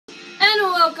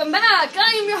welcome back.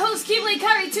 I am your host, Keebly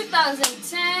Curry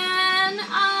 2010.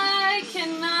 I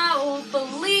cannot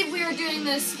believe we are doing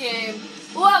this game.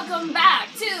 Welcome back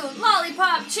to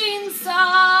Lollipop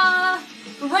Chainsaw.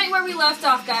 Right where we left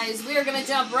off, guys. We are going to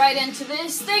jump right into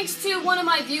this. Thanks to one of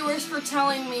my viewers for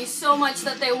telling me so much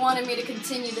that they wanted me to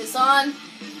continue this on.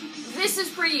 This is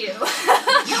for you.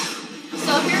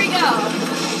 So here we go. I'm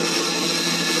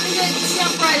going to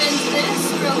jump right into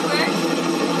this real quick.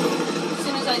 As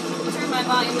soon as I turn my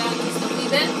volume down just a wee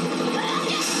bit.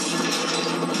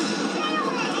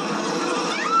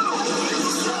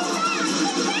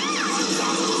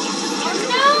 Oh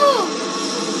no!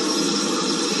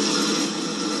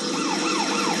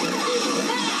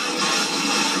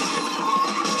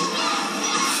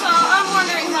 So I'm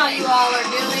wondering how you all are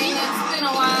doing. It's been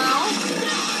a while.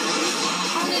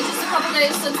 Only just a couple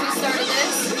days since we started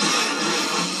this.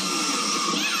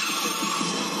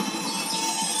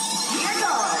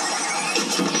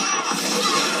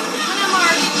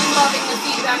 Loving the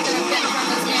feedback that I'm getting from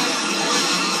this game.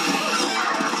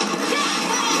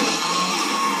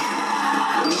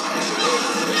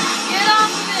 Get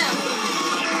off of him!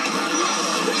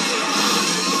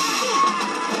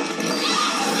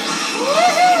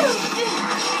 Woohoo!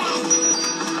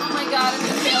 Oh my god, I'm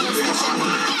gonna fail this mission.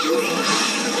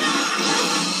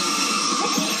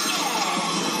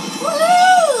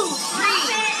 Woohoo! Free!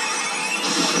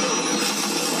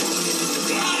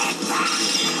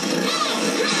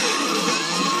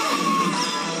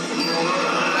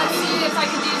 Let's see if I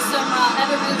can do some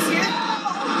other moves here.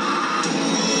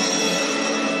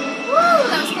 Woo!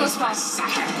 That was close call. Let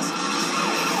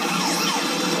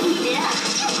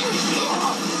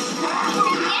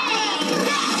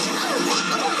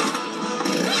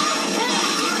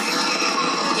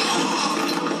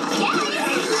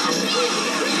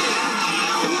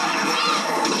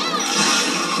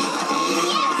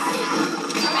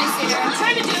me see here. I'm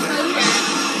trying to do a move here.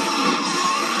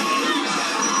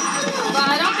 But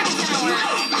I don't think it's gonna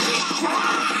work.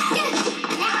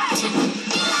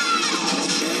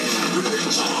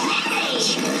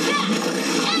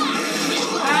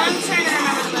 I'm trying to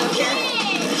remember the move here.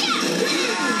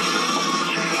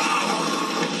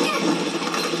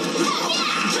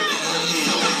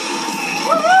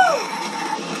 Woohoo!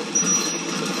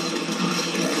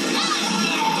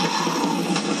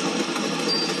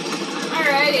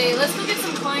 Alrighty, let's go get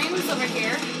some coins over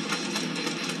here.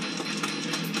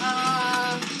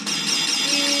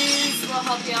 These will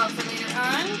help you out for later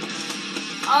on.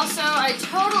 Also, I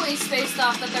totally spaced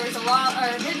off that there was a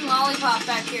hidden lollipop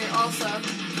back here also.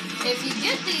 If you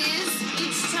get these,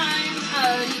 each time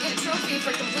you get a trophy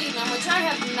for completing them, which I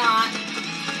have not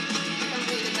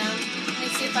completed them. Let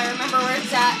me see if I remember where it's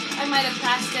at. I might have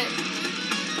passed it.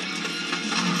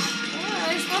 Oh,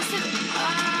 they're supposed to...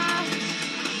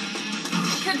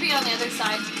 it could be on the other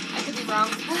side. I could be wrong.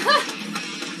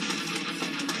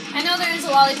 I know there's a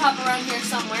lollipop around here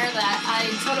somewhere that I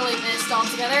totally missed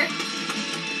altogether.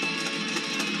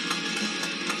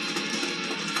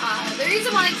 The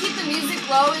reason why I keep the music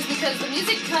low is because the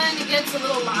music kind of gets a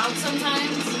little loud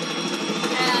sometimes.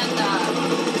 And,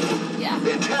 yeah.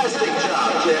 Fantastic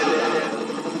job, kid.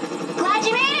 Glad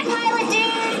you made it, pilot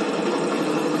dude!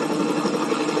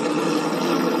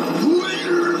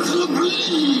 Where to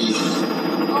be?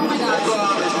 Oh my gosh.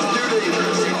 Bob, it's too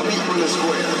dangerous. I'll meet you in the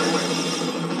square.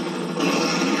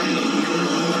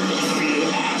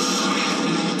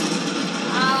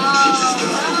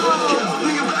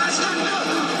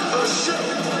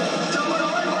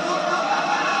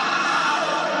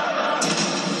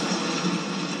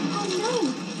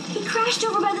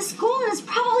 Over by the school and is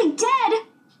probably dead.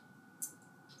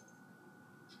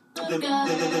 Just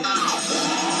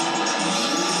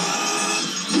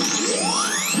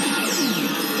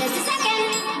a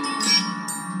second.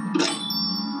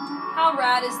 How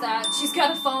rad is that? She's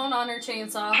got a phone on her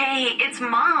chainsaw. Hey, it's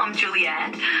Mom,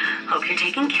 Juliet. Hope you're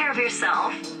taking care of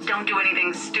yourself. Don't do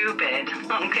anything stupid,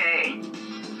 okay?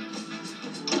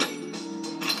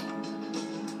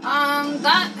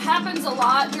 That happens a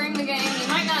lot during the game. You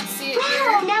might not see it here.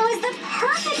 Wow, now is the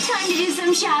perfect time to do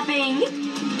some shopping.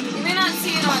 You may not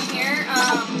see it on here,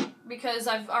 because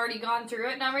I've already gone through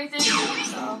it and everything,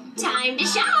 so. Time to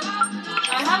shop.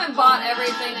 I haven't bought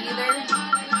everything either,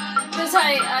 because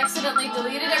I accidentally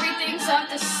deleted everything, so I have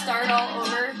to start all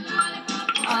over.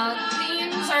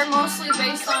 Themes are mostly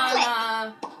based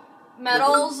on,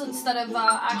 medals instead of,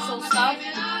 actual stuff.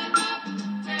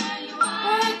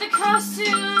 But the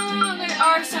costume, there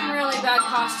are some really bad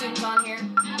costumes on here.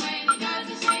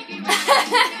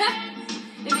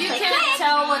 If you can't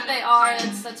tell what they are,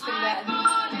 that's pretty bad.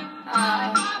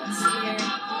 Let's see here.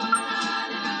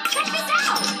 Check this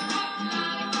out!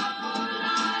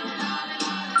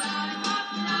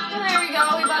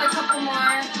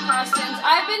 costumes.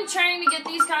 I've been trying to get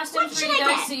these costumes for you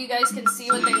guys so you guys can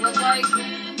see what they look like.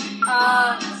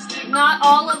 Not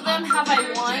all of them have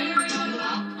I won.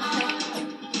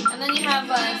 And then you have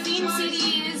theme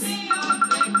CDs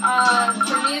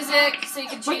for music, so you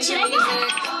can change your music.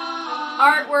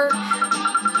 Artwork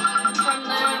from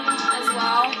them as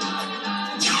well.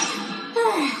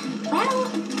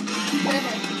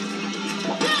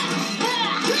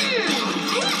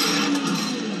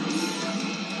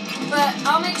 But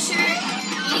I'll make sure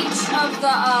each of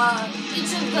the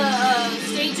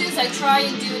stages I try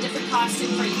and do a different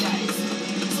costume for you guys,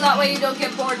 so that way you don't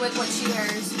get bored with what she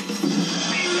wears.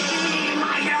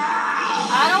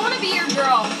 I don't want to be your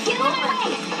girl. Get out of my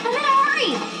way! I'm in a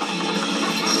hurry!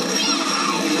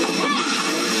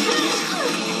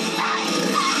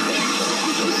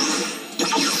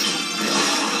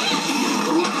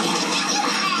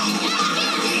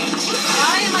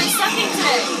 Why am I sucking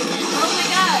today? Oh my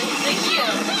god, thank you.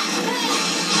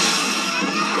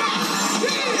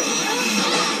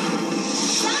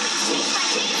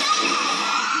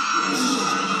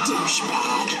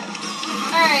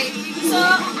 Alright, so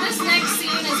this next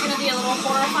scene is going to be a little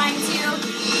horrifying to you.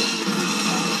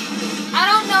 I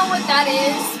don't know what that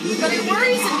is, but it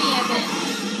worries me a bit.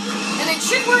 And it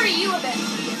should worry you a bit.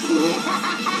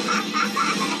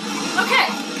 Okay.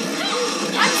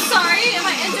 I'm sorry, am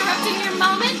I interrupting your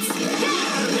moment?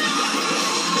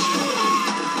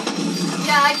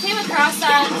 Yeah, I came across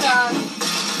that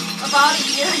about a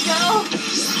year ago.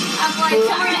 I'm like,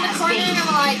 come around the corner and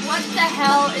I'm like, what the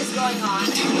hell is going on?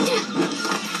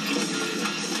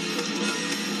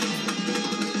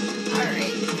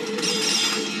 Alright.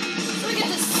 So we get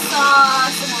to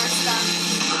saw some more stuff.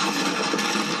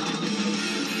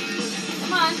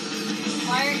 Come on.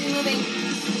 Why aren't you moving?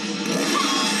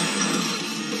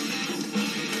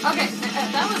 Okay,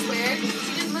 that was weird.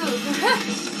 She didn't move.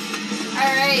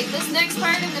 Alright, this next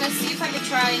part I'm gonna see if I can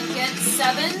try and get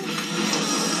 7.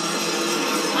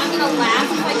 I'm gonna laugh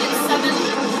if I get 7.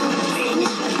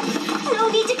 No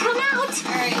need to come out!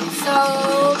 Alright, so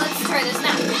let's try this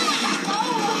now.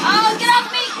 Oh, get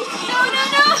off me! No, no,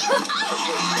 no!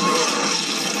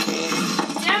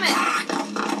 Damn it!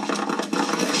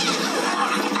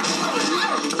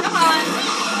 Come on.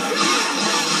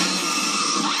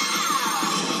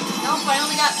 Nope, I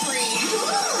only got 3.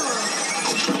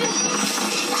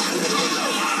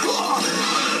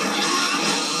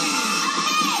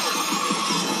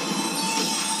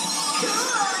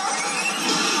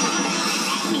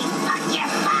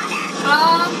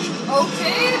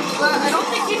 Okay, but I don't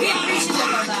think he'd be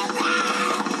appreciative of that.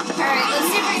 Alright, let's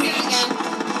see if I can do it again.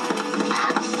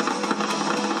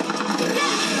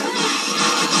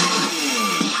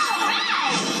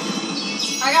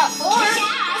 I got 4.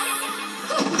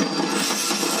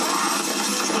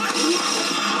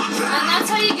 And that's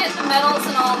how you get the medals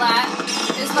and all that,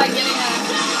 is by getting a...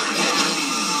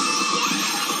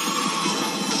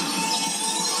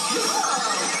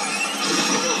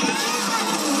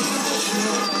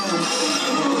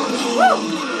 Woo!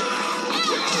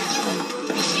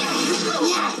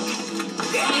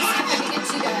 Let me see if I can get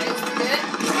you guys. Good.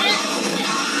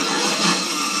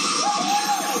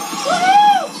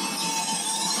 Woohoo!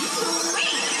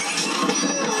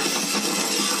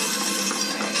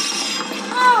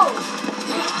 Oh!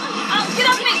 Oh, get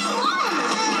off me!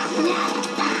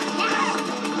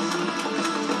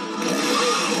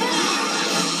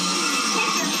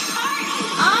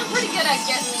 I'm pretty good at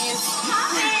getting these.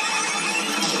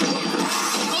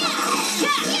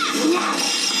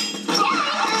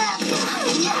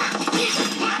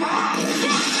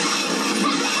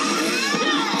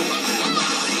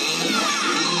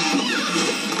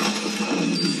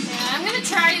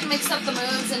 Mix up the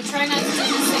moves and try not to do the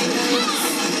same moves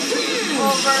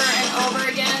over and over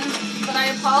again, but I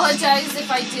apologize if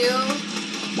I do,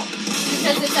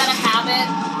 because it's out of habit.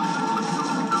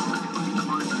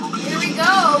 Here we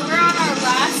go, we're on our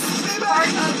last part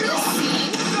of this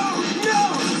scene.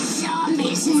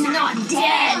 Zombie's not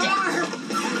dead!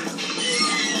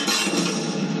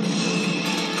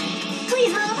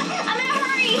 Please move! I'm in a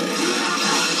hurry!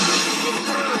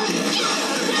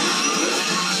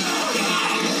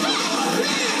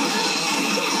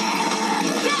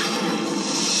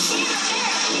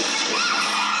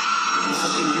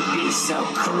 So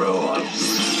cruel.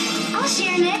 I'll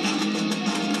share, Nick.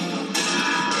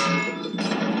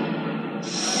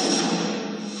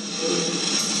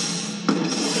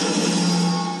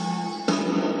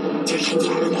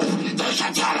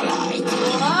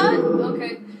 What?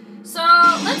 Okay. So,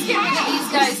 let's get rid of these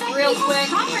guys real quick.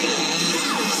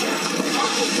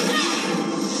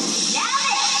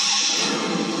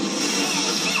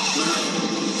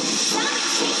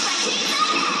 Now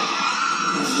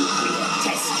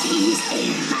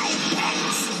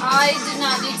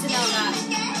not need to know that.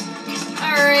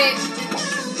 Alright.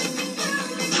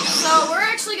 So we're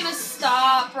actually going to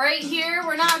stop right here.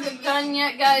 We're not done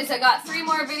yet, guys. I got 3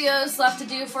 more videos left to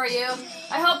do for you.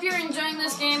 I hope you're enjoying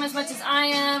this game as much as I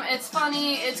am. It's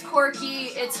funny, it's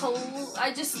quirky,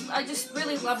 I just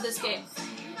really love this game.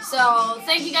 So,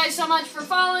 thank you guys so much for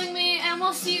following me, and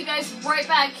we'll see you guys right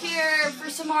back here for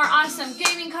some more awesome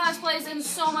gaming cosplays and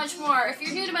so much more. If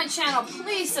you're new to my channel,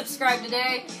 please subscribe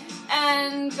today,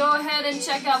 and go ahead and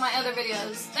check out my other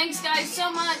videos. Thanks guys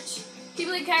so much.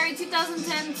 Micher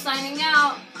 2010 signing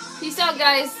out. Peace out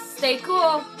guys. Stay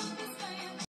cool.